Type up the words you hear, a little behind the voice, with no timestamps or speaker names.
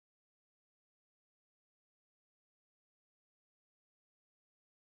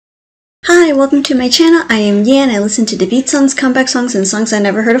Hi, welcome to my channel. I am Yan. I listen to debut songs, comeback songs, and songs I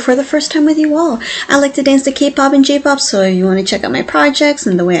never heard of for the first time with you all. I like to dance to K-pop and J-pop, so if you want to check out my projects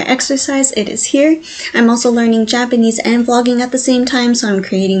and the way I exercise, it is here. I'm also learning Japanese and vlogging at the same time, so I'm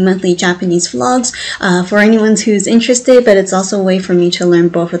creating monthly Japanese vlogs for anyone who's interested, but it's also a way for me to learn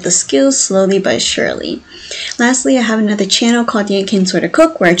both of the skills slowly but surely. Lastly, I have another channel called Yan Can Sorta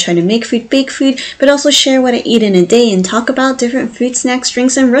Cook, where I try to make food, bake food, but also share what I eat in a day and talk about different food, snacks,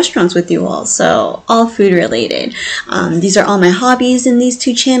 drinks, and restaurants with you all. So all food related. These are all my hobbies in these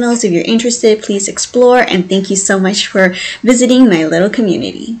two channels. If you're interested, please explore, and thank you so much for visiting my little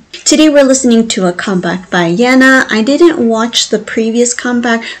community. Today we're listening to a comeback by YENA. I didn't watch the previous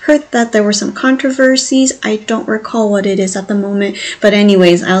comeback, heard that there were some controversies. I don't recall what it is at the moment, but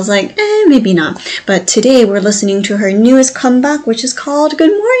anyways, I was like, maybe not. But today we're listening to her newest comeback, which is called Good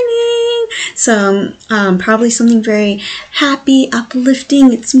Morning. So probably something very happy,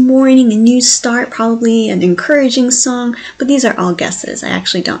 uplifting. It's morning, a new start, probably an encouraging song, but these are all guesses. I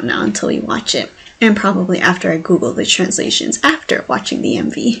actually don't know until we watch it. And probably after I Google the translations after watching the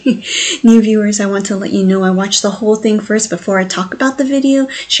MV. New viewers, I want to let you know I watched the whole thing first before I talk about the video,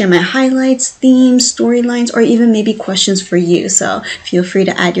 share my highlights, themes, storylines, or even maybe questions for you. So feel free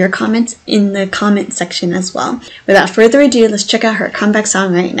to add your comments in the comment section as well. Without further ado, let's check out her comeback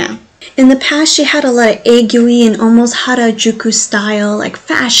song right now. In the past, she had a lot of egyo-y and almost Harajuku style, like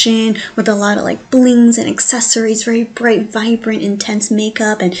fashion, with a lot of like blings and accessories, very bright, vibrant, intense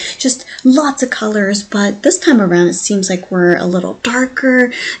makeup, and just lots of colors. But this time around, it seems like we're a little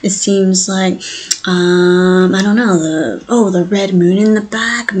darker. It seems like, I don't know, the red moon in the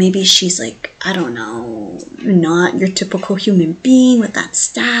back. Maybe she's like, I don't know, not your typical human being with that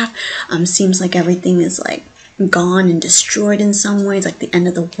staff. Seems like everything is like gone and destroyed in some ways, like the end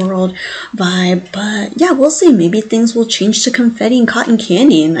of the world vibe. But yeah, we'll see. Maybe things will change to confetti and cotton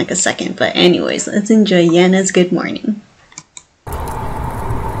candy in like a second. But anyways, let's enjoy YENA's Good Morning.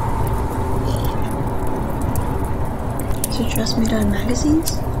 Is it dress made out of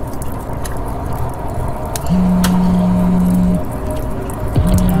magazines?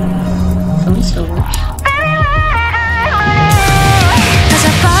 Phone still works.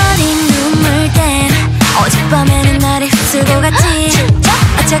 어젯밤에는 날이 휩쓸고 갔지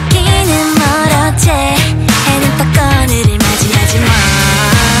어차피는 멀었지 해는 또 꺼늘을 맞이하지 마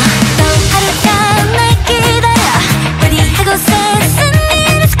또 하루가 날 기다려 우리 그곳에 있으니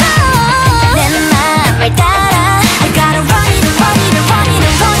let's go 내 맘을 따라 I gotta run it, run it, run it,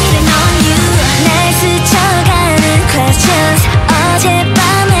 run it on you 날 스쳐가는 questions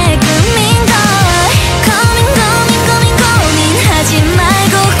어젯밤의 꿈인걸 고민하지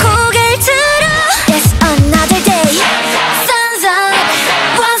말고 고개를 들어 Yes, another day Sun's up,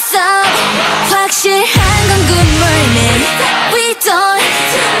 what's up 확실한 건 good morning We don't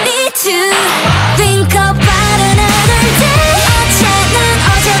need to think about another day 어제는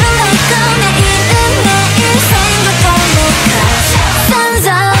어제로 let go 내일은 내일 생각할래 Cause sun's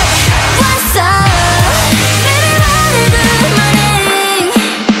up, what's up Baby, what a good morning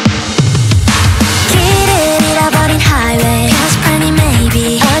길을 잃어버린 highway 표지판이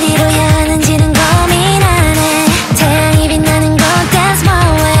maybe 어디로 향하는지는 고민하네 태양이 빛나는 곳 that's my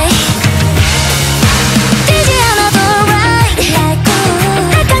way 뛰지 않아도 right like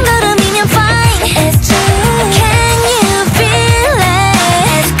ooh 약한 걸음이면 fine it's true can you feel it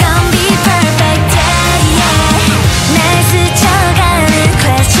it's gonna be perfect day yeah 날 스쳐가는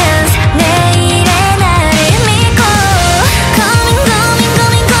questions 내일의 나를 믿고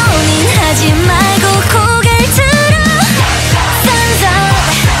고민하지 말고 고개를 들어 Sun's up,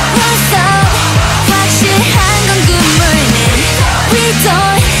 what's up 확실한 건 good morning We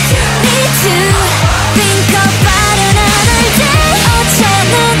don't need to think about another day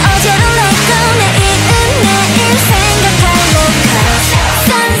어제는 어제로 let go 내일은 내일 생각할래 Cause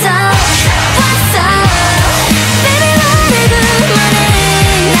sun's up, what's up Baby, what a good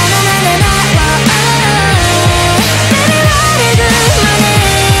morning 나나나나나 Baby, what a good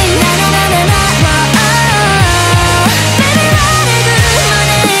morning 나나나나나 Baby, what a good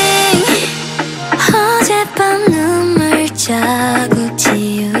morning 어젯밤 눈물 자국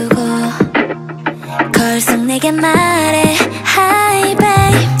지우고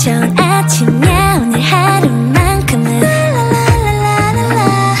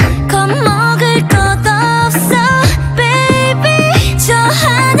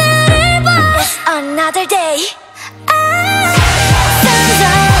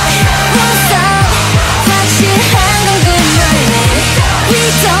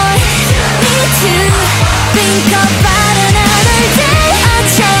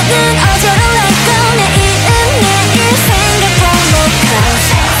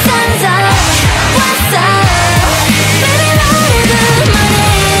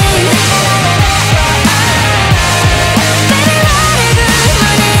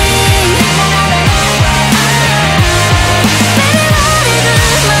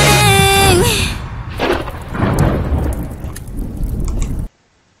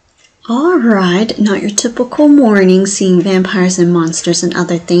ride, not your typical morning seeing vampires and monsters and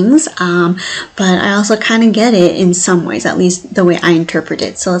other things, but I also kind of get it in some ways, at least the way I interpret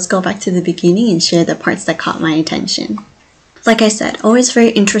it. So let's go back to the beginning and share the parts that caught my attention. Like I said, always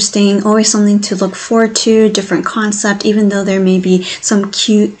very interesting, always something to look forward to, different concept, even though there may be some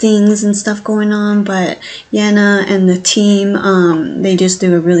cute things and stuff going on, but YENA and the team, they just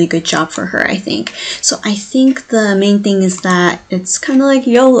do a really good job for her, I think. So I think the main thing is that it's kind of like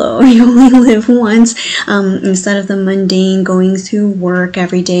YOLO, you only live once, instead of the mundane going to work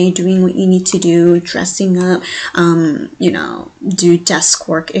every day, doing what you need to do, dressing up, you know, do desk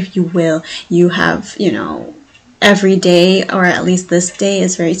work, if you will. You have, you know, every day, or at least this day,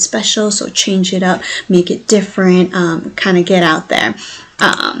 is very special, so change it up, make it different, kind of get out there.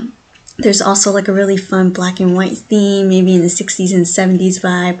 There's also like a really fun black and white theme, maybe in the 60s and 70s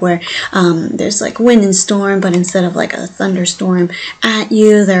vibe, where there's like wind and storm, but instead of like a thunderstorm at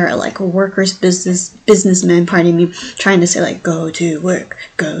you, there are like workers, businessmen, pardon me, trying to say like go to work,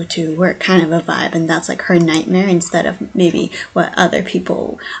 kind of a vibe, and that's like her nightmare, instead of maybe what other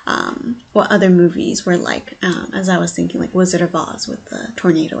people, what other movies were like, as I was thinking, like Wizard of Oz with the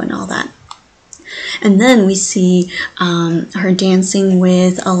tornado and all that. And then we see her dancing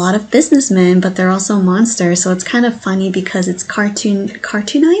with a lot of businessmen, but they're also monsters. So it's kind of funny because it's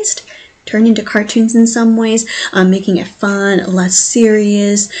cartoonized, turned into cartoons in some ways, making it fun, less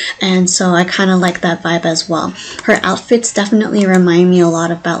serious. And so I kind of like that vibe as well. Her outfits definitely remind me a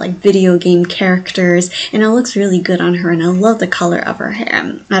lot about like video game characters, and it looks really good on her, and I love the color of her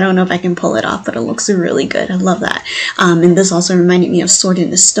hair. I don't know if I can pull it off, but it looks really good. I love that. And this also reminded me of Sword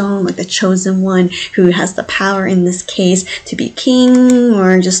in the Stone, like the chosen one who has the power in this case to be king,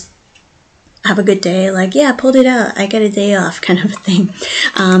 or just have a good day, like, yeah, pulled it out, I get a day off, kind of a thing.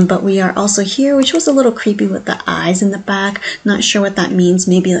 But we are also here, which was a little creepy with the eyes in the back. Not sure what that means.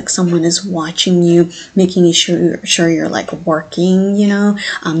 Maybe like someone is watching you, making sure you're like working, you know,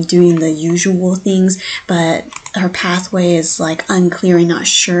 doing the usual things. But her pathway is like unclear and not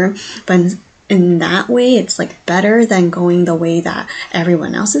sure. But in that way, it's like better than going the way that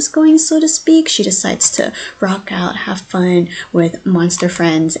everyone else is going, so to speak. She decides to rock out, have fun with monster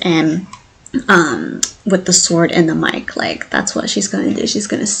friends, and with the sword and the mic. Like, that's what she's gonna do. She's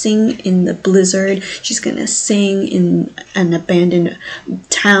gonna sing in the blizzard, she's gonna sing in an abandoned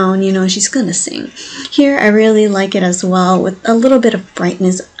town, you know, she's gonna sing. Here I really like it as well, with a little bit of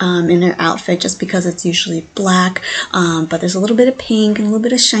brightness in her outfit, just because it's usually black, but there's a little bit of pink and a little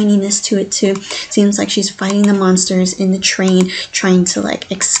bit of shininess to it too. Seems like she's fighting the monsters in the train, trying to like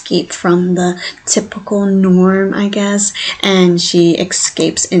escape from the typical norm, I guess, and she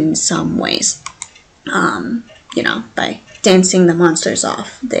escapes in some ways. You know, by dancing the monsters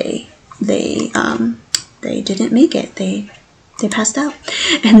off. They didn't make it. They passed out.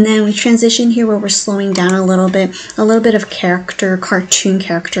 And then we transition here where we're slowing down a little bit of character, cartoon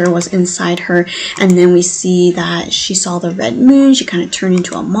character was inside her, and then we see that she saw the red moon. She kind of turned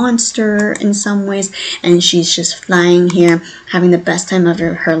into a monster in some ways, and she's just flying here, having the best time of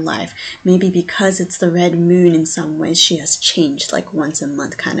her life. Maybe because it's the red moon, in some ways she has changed, like once a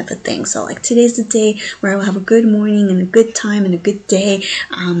month kind of a thing. So like, today's the day where I will have a good morning and a good time and a good day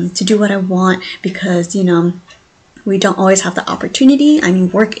to do what I want, because, you know, we don't always have the opportunity. I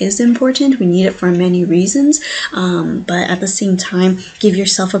mean, work is important. We need it for many reasons. But at the same time, give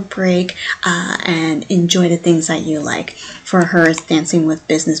yourself a break and enjoy the things that you like. For her, it's dancing with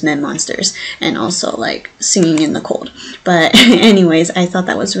businessmen monsters and also like singing in the cold. But anyways, I thought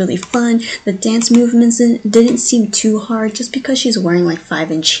that was really fun. The dance movements didn't seem too hard, just because she's wearing like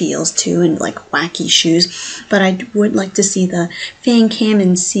 5-inch heels too and like wacky shoes. But I would like to see the fan cam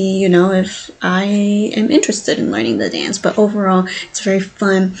and see, you know, if I am interested in learning the dance. But overall, it's very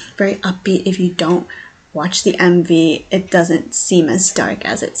fun, very upbeat. If you don't watch the MV, it doesn't seem as dark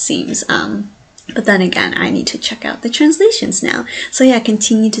as it seems. But then again, I need to check out the translations now. So yeah,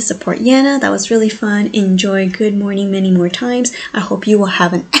 continue to support YENA. That was really fun. Enjoy Good Morning many more times. I hope you will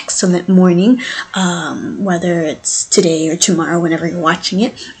have an excellent morning, whether it's today or tomorrow, whenever you're watching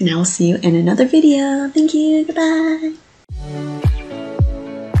it. And I will see you in another video. Thank you. Goodbye.